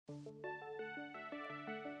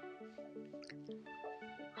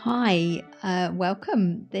Hi,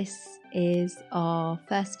 welcome. This is our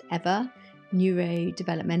first ever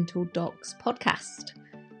Neurodevelopmental Docs podcast,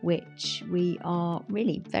 which we are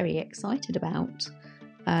really very excited about.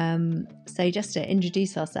 So just to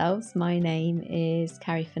introduce ourselves, my name is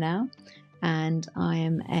Carrie Fennell and I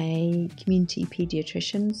am a community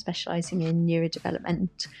paediatrician specialising in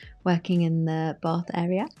neurodevelopment, working in the Bath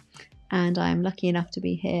area. And I am lucky enough to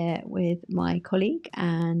be here with my colleague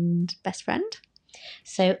and best friend.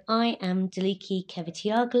 So I am Daliki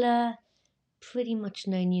Kevitiagla, pretty much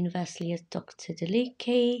known universally as Dr.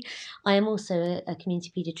 Daliki. I am also a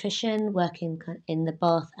community paediatrician working in the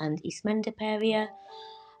Bath and East Mendip area.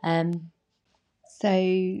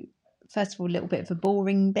 So first of all, a little bit of a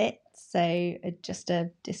boring bit. So just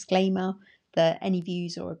a disclaimer that any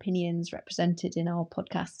views or opinions represented in our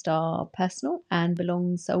podcast are personal and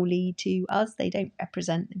belong solely to us. They don't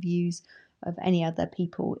represent the views of any other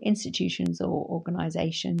people, institutions or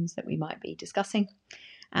organisations that we might be discussing.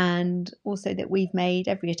 And also that we've made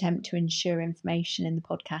every attempt to ensure information in the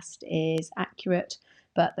podcast is accurate,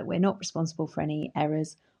 but that we're not responsible for any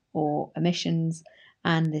errors or omissions.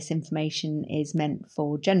 And this information is meant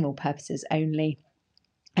for general purposes only.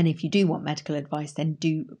 And if you do want medical advice, then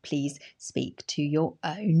do please speak to your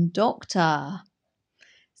own doctor.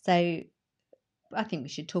 So I think we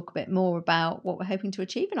should talk a bit more about what we're hoping to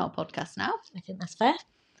achieve in our podcast now. I think that's fair.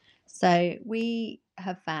 So we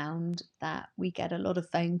have found that we get a lot of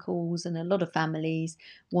phone calls and a lot of families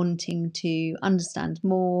wanting to understand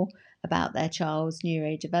more about their child's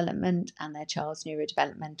neurodevelopment and their child's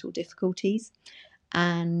neurodevelopmental difficulties.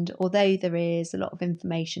 And although there is a lot of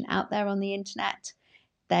information out there on the internet,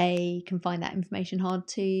 they can find that information hard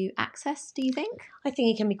to access, do you think? I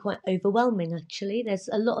think it can be quite overwhelming, actually. There's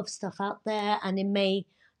a lot of stuff out there and it may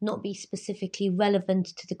not be specifically relevant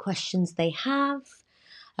to the questions they have.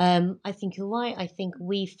 I think you're right. I think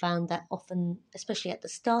we found that often, especially at the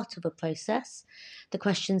start of a process, the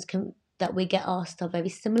questions that we get asked are very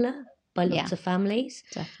similar by lots of families.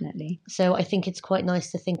 Definitely. So I think it's quite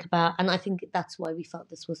nice to think about, and I think that's why we felt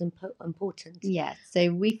this was important. Yeah,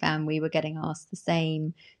 so we found we were getting asked the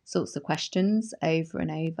same sorts of questions over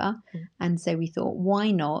and over. And so we thought,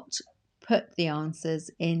 why not put the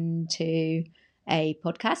answers into a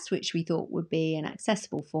podcast, which we thought would be an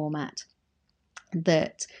accessible format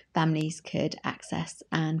that families could access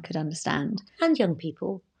and could understand. And young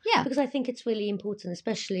people. Yeah. Because I think it's really important,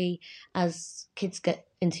 especially as kids get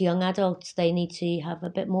into young adults, they need to have a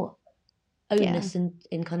bit more onus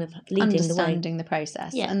in kind of leading understanding the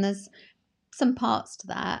process. Yeah. And there's some parts to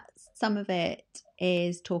that. Some of it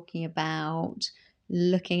is talking about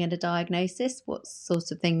looking at a diagnosis, what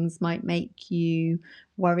sorts of things might make you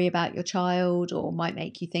worry about your child or might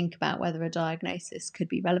make you think about whether a diagnosis could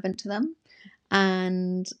be relevant to them.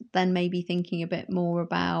 And then maybe thinking a bit more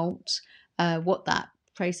about what that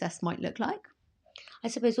process might look like. I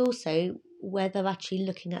suppose also whether actually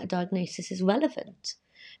looking at a diagnosis is relevant.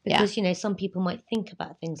 Because, some people might think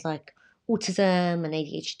about things like autism and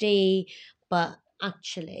ADHD, but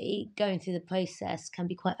actually going through the process can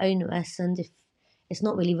be quite onerous. And if it's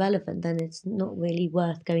not really relevant, then it's not really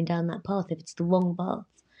worth going down that path if it's the wrong path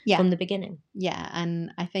from the beginning. Yeah,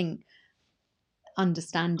 and I think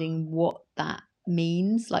understanding what that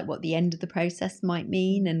means, like what the end of the process might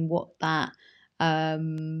mean and what that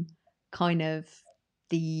kind of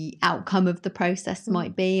the outcome of the process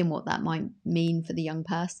might be and what that might mean for the young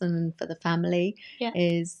person and for the family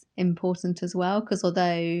is important as well. Because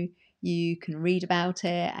although you can read about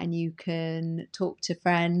it and you can talk to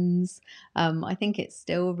friends, I think it's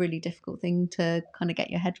still a really difficult thing to kind of get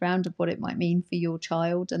your head around of what it might mean for your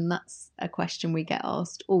child. And that's a question we get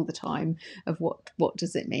asked all the time of what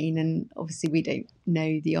does it mean? And obviously we don't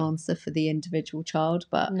know the answer for the individual child,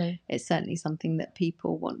 but it's certainly something that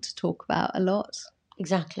people want to talk about a lot.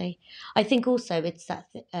 Exactly. I think also it's that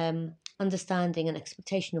understanding and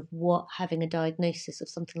expectation of what having a diagnosis of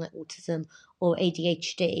something like autism or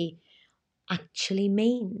ADHD actually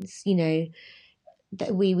means.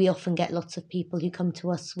 That we often get lots of people who come to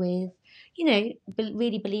us with,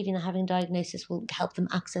 really believing that having a diagnosis will help them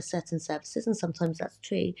access certain services, and sometimes that's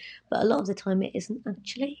true, but a lot of the time it isn't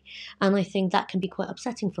actually. And I think that can be quite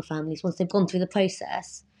upsetting for families once they've gone through the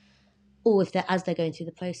process, or if as they're going through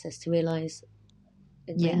the process to realise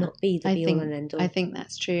it may not be the be-all and end-all. I think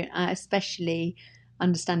that's true, especially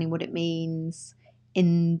understanding what it means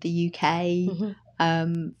in the UK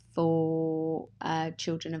for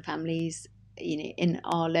children and families, in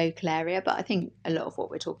our local area. But I think a lot of what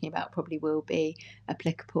we're talking about probably will be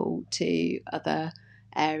applicable to other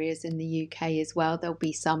areas in the UK as well. There'll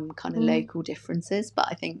be some kind of local differences, but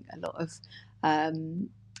I think a lot of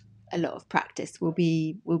a lot of practice will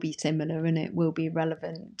be similar, and it will be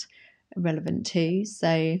relevant too.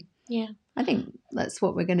 So Yeah. I think that's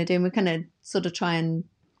what we're going to do. And we're going to sort of try and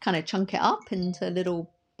kind of chunk it up into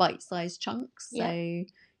little bite-sized chunks. Yeah. So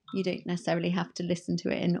you don't necessarily have to listen to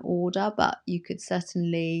it in order, but you could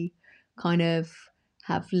certainly kind of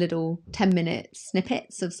have little 10-minute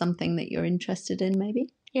snippets of something that you're interested in, maybe.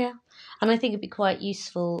 Yeah, and I think it'd be quite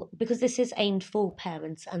useful because this is aimed for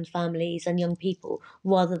parents and families and young people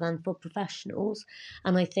rather than for professionals.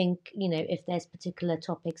 And I think, you know, if there's particular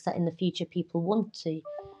topics that in the future people want to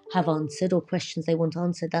have answered or questions they want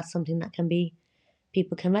answered, that's something that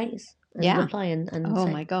people can raise and reply and oh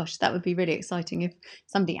say. My gosh, that would be really exciting if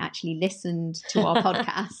somebody actually listened to our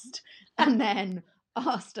podcast and then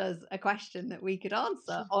asked us a question that we could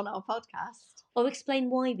answer on our podcast. Or explain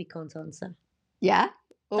why we can't answer. Yeah.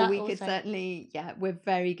 Or That we also. could certainly, we're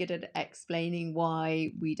very good at explaining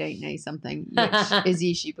why we don't know something, which is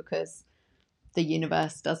usually because the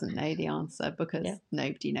universe doesn't know the answer, because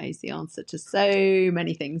nobody knows the answer to so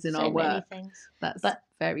many things in our work. That's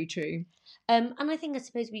very true. And I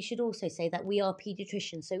suppose we should also say that we are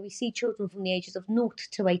paediatricians, so we see children from the ages of 0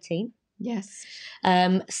 to 18. Yes.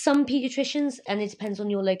 Some paediatricians, and it depends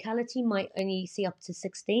on your locality, might only see up to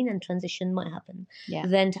 16, and transition might happen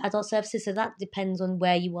then to adult services. So that depends on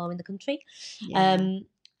where you are in the country. Yeah.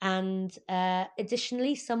 And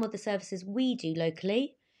additionally, some of the services we do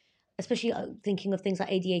locally, especially thinking of things like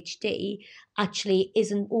ADHD, actually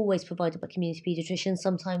isn't always provided by community paediatricians,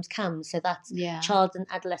 sometimes can. So that's child and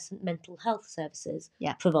adolescent mental health services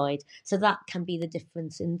provide. So that can be the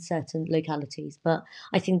difference in certain localities. But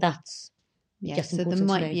I think that's just important. So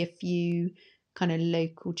there might be a few kind of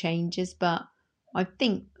local changes, but I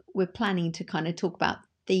think we're planning to kind of talk about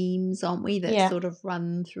themes, aren't we, that sort of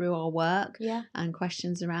run through our work and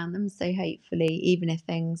questions around them. So hopefully, even if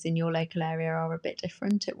things in your local area are a bit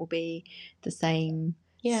different, it will be the same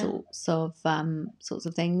sorts of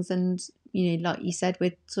things. And, you know, like you said,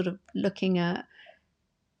 we're sort of looking at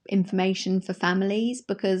information for families,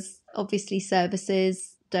 because obviously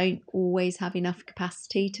services don't always have enough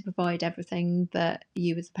capacity to provide everything that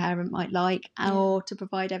you as a parent might like, or to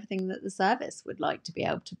provide everything that the service would like to be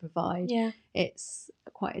able to provide. It's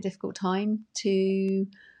quite a difficult time to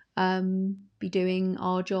be doing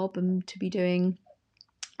our job and to be doing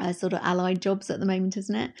sort of allied jobs at the moment,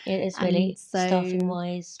 isn't it? It is really, so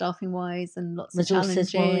staffing wise and lots resources of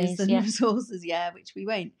challenges and resources, which we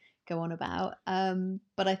won't go on about.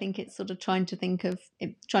 But I think it's sort of trying to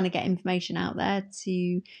get information out there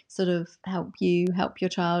to sort of help your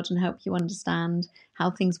child and help you understand how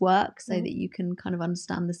things work, so that you can kind of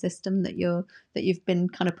understand the system that you've been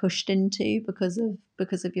kind of pushed into because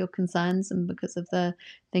of your concerns and because of the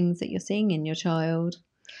things that you're seeing in your child.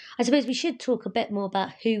 I suppose we should talk a bit more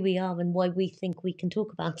about who we are and why we think we can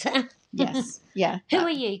talk about it. Yes. Yeah. Who are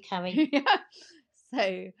you, Carrie?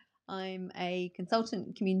 So I'm a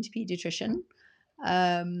consultant community paediatrician,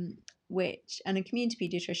 and a community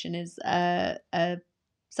paediatrician is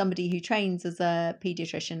somebody who trains as a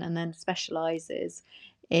paediatrician and then specialises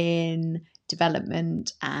in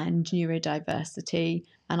development and neurodiversity.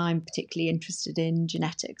 And I'm particularly interested in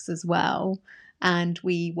genetics as well. And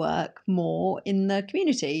we work more in the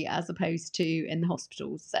community as opposed to in the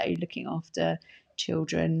hospitals. So looking after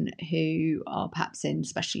children who are perhaps in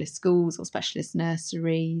specialist schools or specialist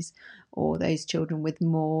nurseries, or those children with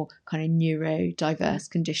more kind of neurodiverse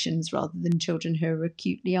conditions rather than children who are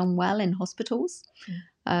acutely unwell in hospitals.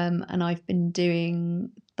 And I've been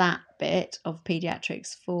doing that bit of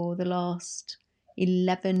paediatrics for the last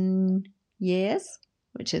 11 years,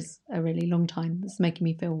 which is a really long time. It's making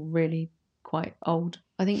me feel really quite old.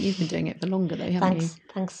 I think you've been doing it for longer though, haven't you?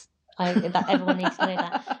 Thanks. Everyone needs to know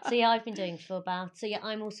that. So I've been doing it for about. So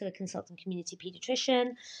I'm also a consultant community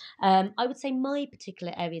paediatrician. I would say my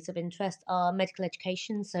particular areas of interest are medical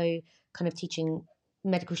education, so kind of teaching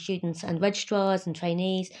medical students and registrars and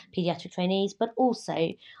trainees, paediatric trainees, but also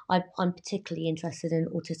I'm particularly interested in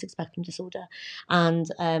autistic spectrum disorder, and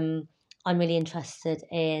I'm really interested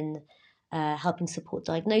in helping support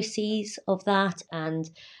diagnoses of that, and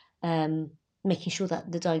making sure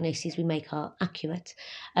that the diagnoses we make are accurate.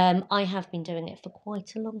 I have been doing it for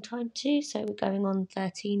quite a long time too, so we're going on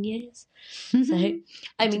 13 years. So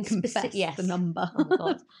I mean, yes, the number. Oh my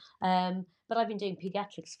god! But I've been doing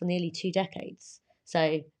paediatrics for nearly 2 decades,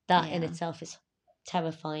 so that in itself is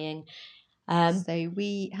terrifying. So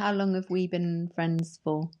how long have we been friends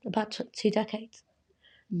for? About 2 decades.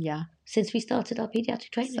 Yeah, since we started our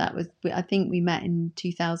paediatric training. So I think we met in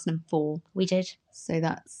 2004. We did. So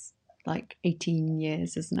that's like 18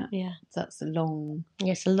 years, isn't it? Yeah. So that's a long...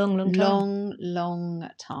 Yes, a long time. Long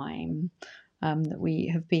time. that we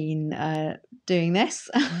have been doing this.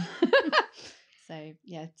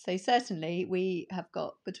 So certainly we have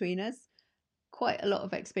got between us quite a lot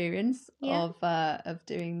of experience of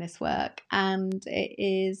doing this work, and it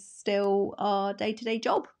is still our day-to-day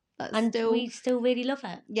job. We still really love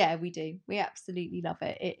it. Yeah, we do. We absolutely love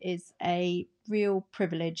it. It is a real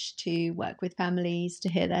privilege to work with families, to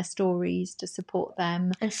hear their stories, to support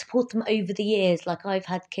them. And support them over the years. Like, I've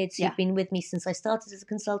had kids who've been with me since I started as a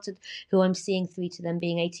consultant, who I'm seeing through to them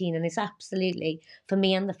being 18. And it's absolutely, for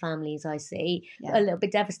me and the families I see, a little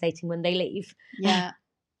bit devastating when they leave. Yeah.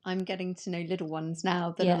 I'm getting to know little ones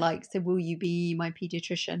now that are like, so will you be my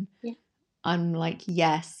paediatrician? Yeah. I'm like,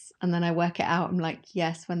 yes. And then I work it out. I'm like,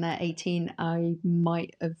 yes, when they're 18, I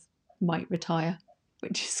might retire,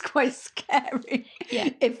 which is quite scary. Yeah.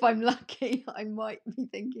 If I'm lucky, I might be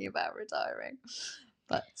thinking about retiring.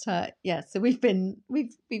 But so we've done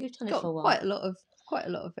got quite a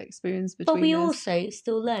lot of experience between us. But we also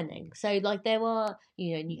still learning. So like, there are,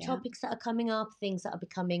 new topics that are coming up, things that are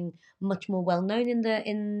becoming much more well known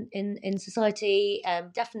in society.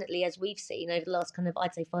 Definitely, as we've seen over the last kind of,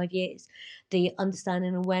 I'd say, 5 years, the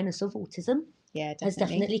understanding and awareness of autism has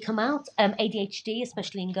definitely come out. ADHD,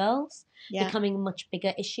 especially in girls, becoming a much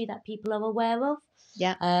bigger issue that people are aware of.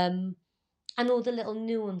 Yeah. And all the little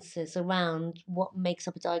nuances around what makes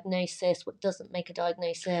up a diagnosis, what doesn't make a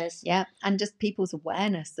diagnosis. Yeah, and just people's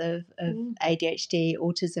awareness of ADHD,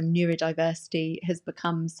 autism, neurodiversity has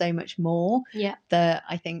become so much more that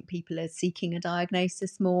I think people are seeking a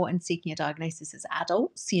diagnosis more, and seeking a diagnosis as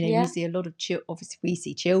adults. We see a lot of obviously we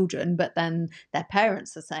see children, but then their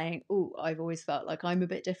parents are saying, oh, I've always felt like I'm a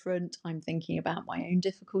bit different. I'm thinking about my own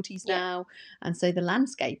difficulties now. And so the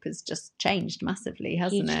landscape has just changed massively,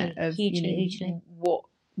 hasn't it? Of hugely.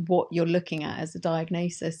 What you're looking at as a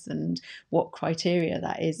diagnosis and what criteria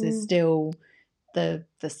that is still the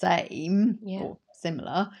same or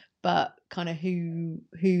similar, but kind of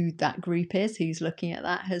who that group is, who's looking at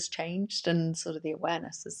that, has changed, and sort of the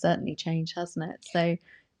awareness has certainly changed, hasn't it? So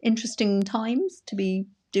interesting times to be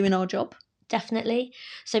doing our job. Definitely.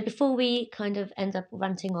 So before we kind of end up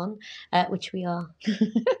ranting on, which we are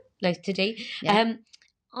loath to do,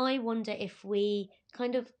 I wonder if we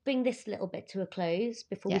kind of bring this little bit to a close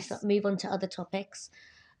before we move on to other topics.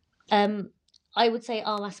 I would say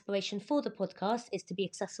our aspiration for the podcast is to be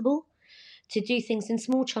accessible, to do things in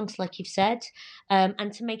small chunks, like you've said,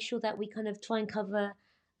 and to make sure that we kind of try and cover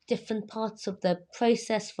different parts of the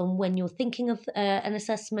process, from when you're thinking of an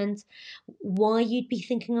assessment, why you'd be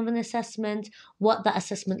thinking of an assessment, what that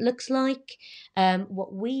assessment looks like,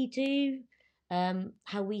 what we do,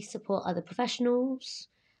 how we support other professionals.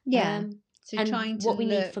 So and trying to what we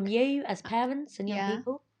need from you as parents and young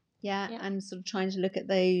people. And sort of trying to look at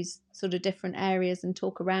those sort of different areas and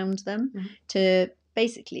talk around them to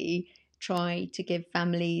basically try to give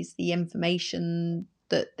families the information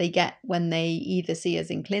that they get when they either see us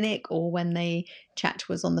in clinic or when they chat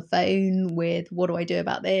to us on the phone with, what do I do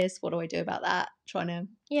about this? What do I do about that? Trying to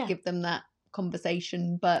give them that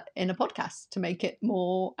conversation, but in a podcast, to make it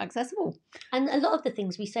more accessible. And a lot of the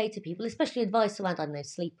things we say to people, especially advice around, I don't know,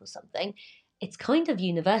 sleep or something, it's kind of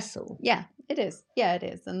universal. Yeah, it is.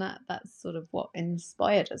 And that's sort of what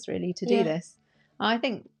inspired us really to do this. I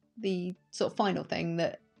think the sort of final thing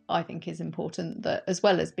that I think is important, that as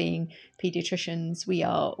well as being paediatricians, we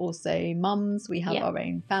are also mums, we have our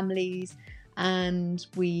own families, and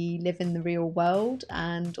we live in the real world.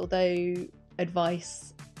 And although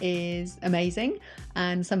advice is amazing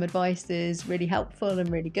and some advice is really helpful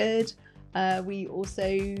and really good, we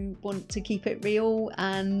also want to keep it real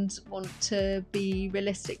and want to be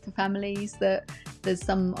realistic for families, that there's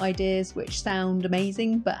some ideas which sound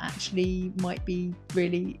amazing but actually might be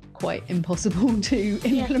really quite impossible to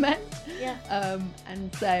implement.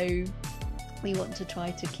 And so we want to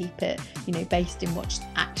try to keep it, based in what's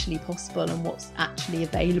actually possible and what's actually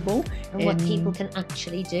available. And what people can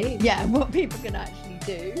actually do. Yeah, and what people can actually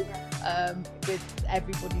do. With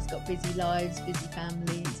everybody's got busy lives, busy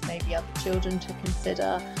families, maybe other children to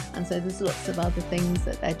consider. And so there's lots of other things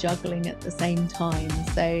that they're juggling at the same time.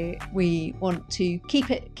 So we want to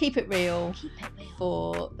keep it real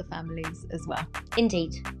for the families as well.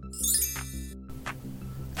 Indeed.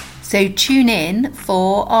 So tune in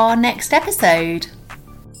for our next episode.